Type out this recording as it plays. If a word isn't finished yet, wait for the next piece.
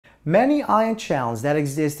Many ion channels that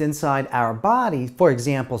exist inside our body, for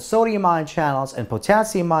example, sodium ion channels and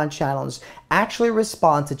potassium ion channels, actually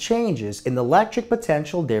respond to changes in the electric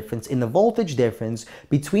potential difference, in the voltage difference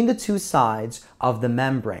between the two sides of the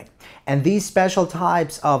membrane. And these special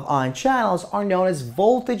types of ion channels are known as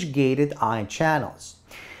voltage-gated ion channels.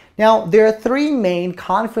 Now, there are three main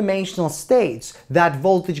conformational states that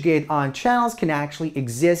voltage-gated ion channels can actually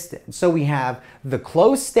exist in. So we have the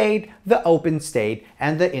closed state, the open state,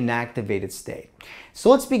 and the inactivated state.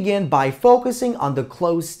 So let's begin by focusing on the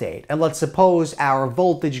closed state. And let's suppose our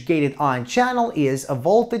voltage-gated ion channel is a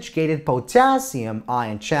voltage-gated potassium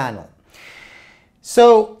ion channel.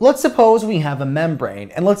 So let's suppose we have a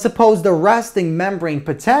membrane, and let's suppose the resting membrane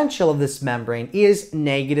potential of this membrane is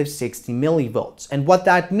negative 60 millivolts. And what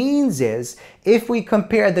that means is, if we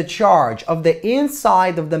compare the charge of the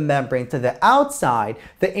inside of the membrane to the outside,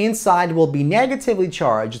 the inside will be negatively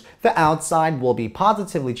charged, the outside will be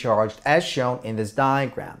positively charged, as shown in this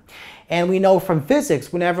diagram. And we know from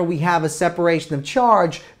physics, whenever we have a separation of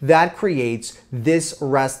charge, that creates this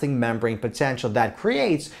resting membrane potential, that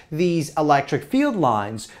creates these electric field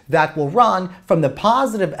lines that will run from the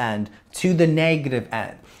positive end to the negative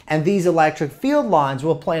end. And these electric field lines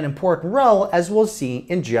will play an important role, as we'll see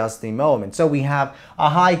in just a moment. So we have a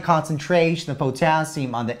high concentration of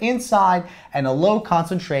potassium on the inside and a low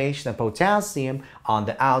concentration of potassium on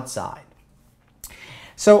the outside.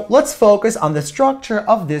 So let's focus on the structure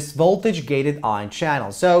of this voltage-gated ion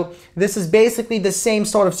channel. So this is basically the same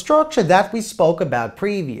sort of structure that we spoke about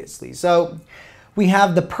previously. So we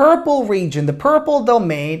have the purple region, the purple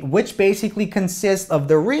domain, which basically consists of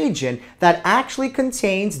the region that actually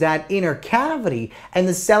contains that inner cavity and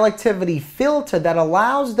the selectivity filter that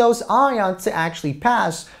allows those ions to actually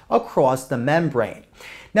pass across the membrane.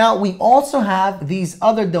 Now, we also have these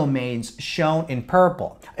other domains shown in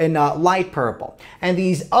purple, in light purple. And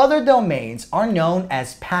these other domains are known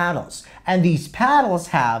as paddles. And these paddles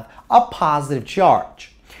have a positive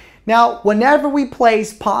charge. Now, whenever we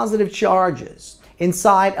place positive charges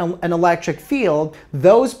inside an electric field,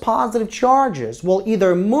 those positive charges will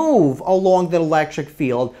either move along the electric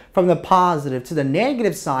field from the positive to the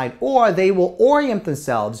negative side, or they will orient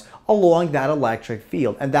themselves along that electric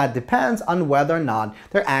field. And that depends on whether or not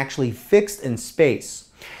they're actually fixed in space.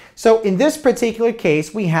 So in this particular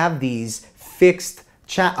case, we have these fixed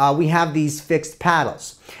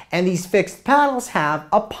paddles. And these fixed paddles have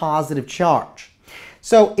a positive charge.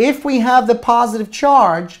 So if we have the positive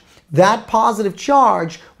charge, that positive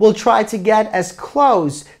charge will try to get as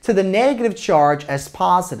close to the negative charge as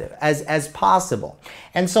possible.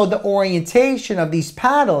 And so the orientation of these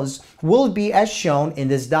paddles will be as shown in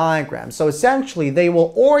this diagram. So essentially, they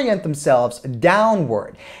will orient themselves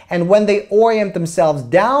downward. And when they orient themselves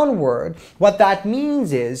downward, what that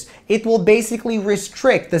means is it will basically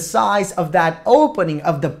restrict the size of that opening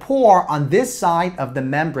of the pore on this side of the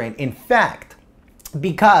membrane. In fact,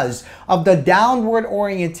 because of the downward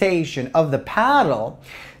orientation of the paddle,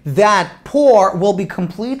 that pore will be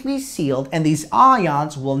completely sealed and these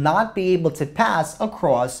ions will not be able to pass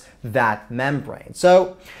across that membrane.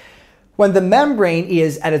 So when the membrane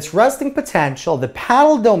is at its resting potential, the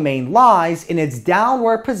paddle domain lies in its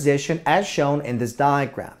downward position as shown in this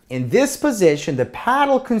diagram. In this position, the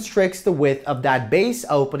paddle constricts the width of that base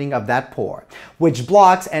opening of that pore, which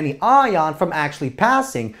blocks any ion from actually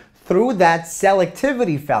passing through that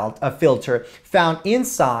selectivity filter found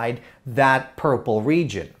inside that purple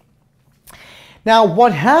region. Now,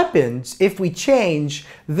 what happens if we change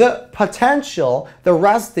the potential, the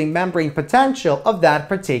resting membrane potential of that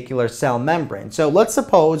particular cell membrane? So let's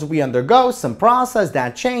suppose we undergo some process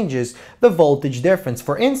that changes the voltage difference.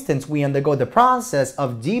 For instance, we undergo the process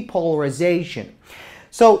of depolarization.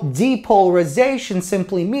 So depolarization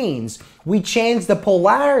simply means we change the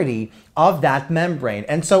polarity of that membrane.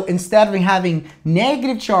 And so instead of having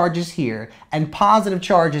negative charges here and positive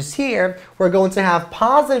charges here, we're going to have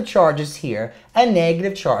positive charges here and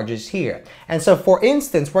negative charges here. And so for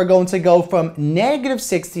instance, we're going to go from negative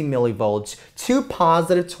 60 millivolts to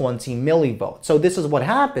positive 20 millivolts. So this is what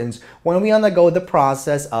happens when we undergo the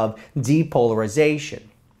process of depolarization.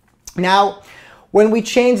 Now, when we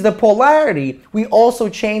change the polarity, we also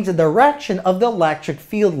change the direction of the electric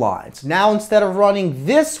field lines. Now, instead of running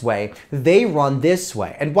this way, they run this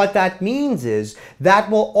way. And what that means is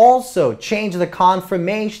that will also change the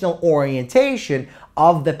conformational orientation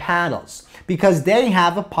of the paddles, because they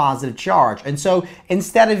have a positive charge. And so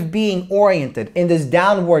instead of being oriented in this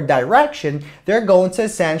downward direction, they're going to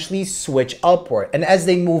essentially switch upward. And as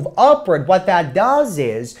they move upward, what that does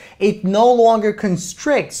is it no longer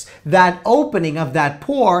constricts that opening of that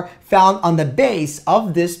pore found on the base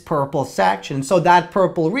of this purple section. So that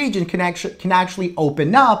purple region can actually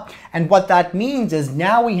open up, and what that means is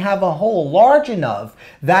now we have a hole large enough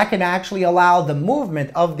that can actually allow the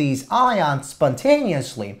movement of these ions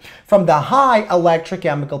spontaneously from the high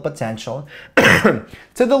electrochemical potential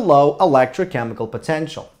to the low electrochemical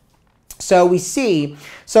potential. So we see,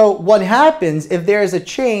 so what happens if there is a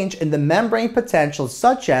change in the membrane potential,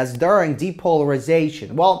 such as during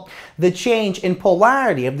depolarization? Well, the change in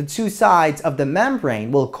polarity of the two sides of the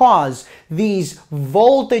membrane will cause these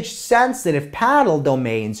voltage-sensitive paddle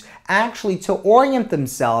domains actually to orient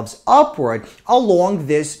themselves upward along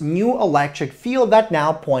this new electric field that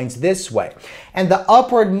now points this way. And the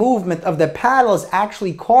upward movement of the paddles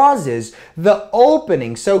actually causes the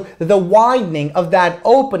opening, so the widening of that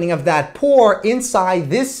opening of that pore inside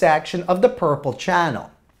this section of the purple channel.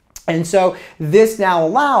 And so this now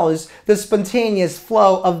allows the spontaneous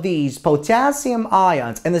flow of these potassium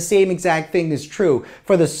ions, and the same exact thing is true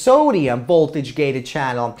for the sodium voltage-gated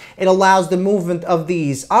channel. It allows the movement of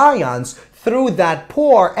these ions through that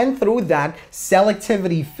pore and through that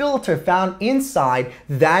selectivity filter found inside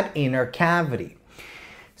that inner cavity.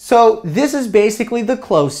 So this is basically the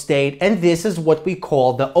closed state, and this is what we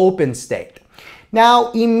call the open state.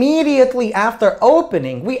 Now, immediately after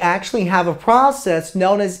opening, we actually have a process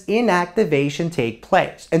known as inactivation take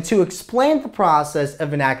place. And to explain the process of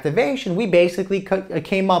inactivation, we basically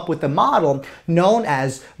came up with a model known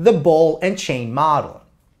as the ball and chain model.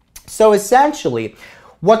 So essentially,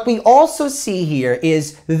 what we also see here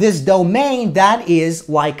is this domain that is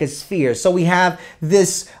like a sphere. So we have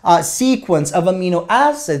this sequence of amino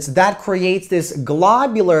acids that creates this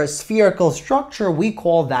globular spherical structure. We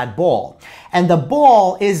call that ball. And the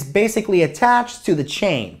ball is basically attached to the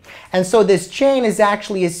chain. And so this chain is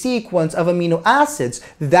actually a sequence of amino acids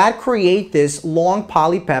that create this long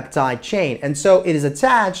polypeptide chain. And so it is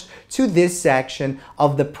attached to this section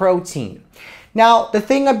of the protein. Now, the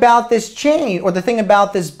thing about this chain, or the thing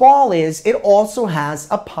about this ball, is it also has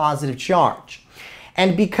a positive charge.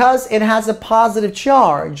 And because it has a positive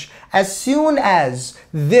charge, as soon as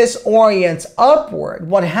this orients upward,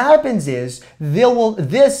 what happens is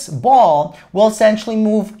this ball will essentially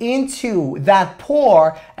move into that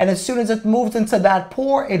pore, and as soon as it moves into that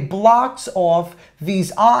pore, it blocks off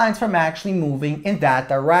these ions from actually moving in that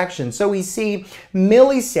direction. So we see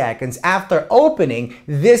milliseconds after opening,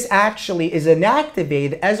 this actually is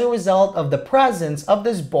inactivated as a result of the presence of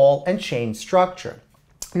this ball and chain structure.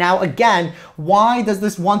 Now again, why does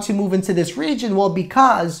this want to move into this region? Well,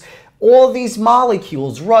 because all these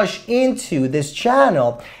molecules rush into this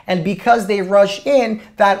channel, and because they rush in,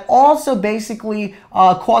 that also basically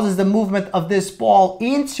causes the movement of this ball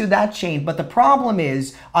into that chain. But the problem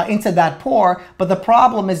is, into that pore, but the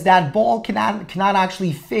problem is that ball cannot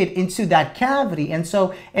actually fit into that cavity, and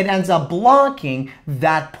so it ends up blocking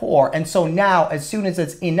that pore. And so now, as soon as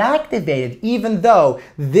it's inactivated, even though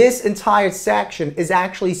this entire section is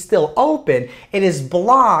actually still open, it is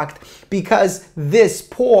blocked because this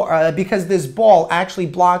pore, because this ball actually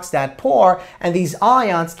blocks that pore, and these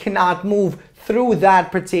ions cannot move through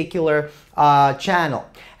that particular channel.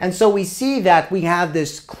 And so we see that we have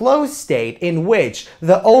this closed state in which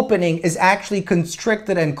the opening is actually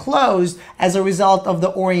constricted and closed as a result of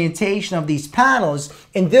the orientation of these panels.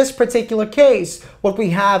 In this particular case, what we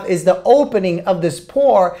have is the opening of this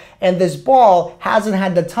pore, and this ball hasn't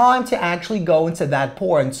had the time to actually go into that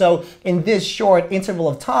pore. And so in this short interval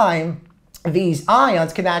of time, these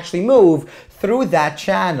ions can actually move through that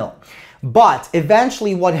channel. But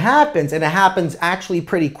eventually what happens, and it happens actually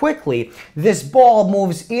pretty quickly, this ball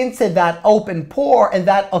moves into that open pore, and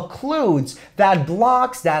that occludes, that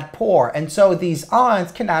blocks that pore. And so these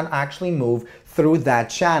ions cannot actually move through that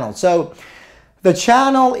channel. So the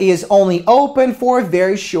channel is only open for a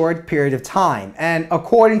very short period of time. And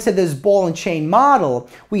according to this ball and chain model,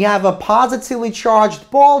 we have a positively charged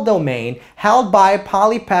ball domain held by a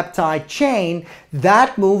polypeptide chain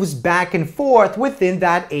that moves back and forth within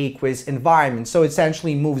that aqueous environment. So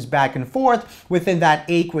essentially moves back and forth within that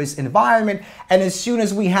aqueous environment. And as soon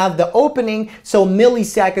as we have the opening, so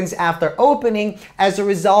milliseconds after opening, as a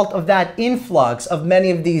result of that influx of many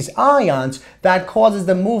of these ions, that causes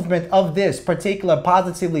the movement of this particular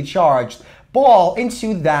positively charged ball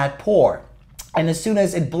into that pore. And as soon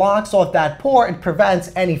as it blocks off that pore, it prevents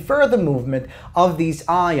any further movement of these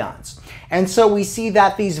ions. And so we see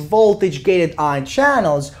that these voltage-gated ion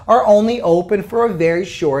channels are only open for a very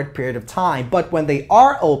short period of time. But when they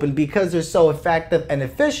are open, because they're so effective and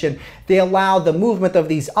efficient, they allow the movement of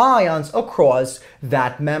these ions across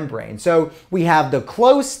that membrane. So we have the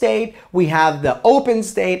closed state, we have the open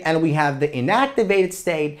state, and we have the inactivated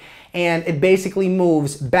state. and it basically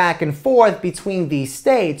moves back and forth between these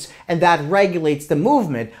states, and that regulates the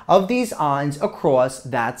movement of these ions across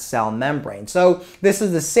that cell membrane. So this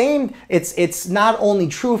is the same, it's not only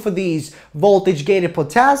true for these voltage-gated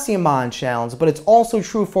potassium ion channels, but it's also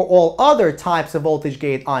true for all other types of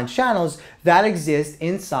voltage-gated ion channels that exist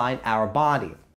inside our body.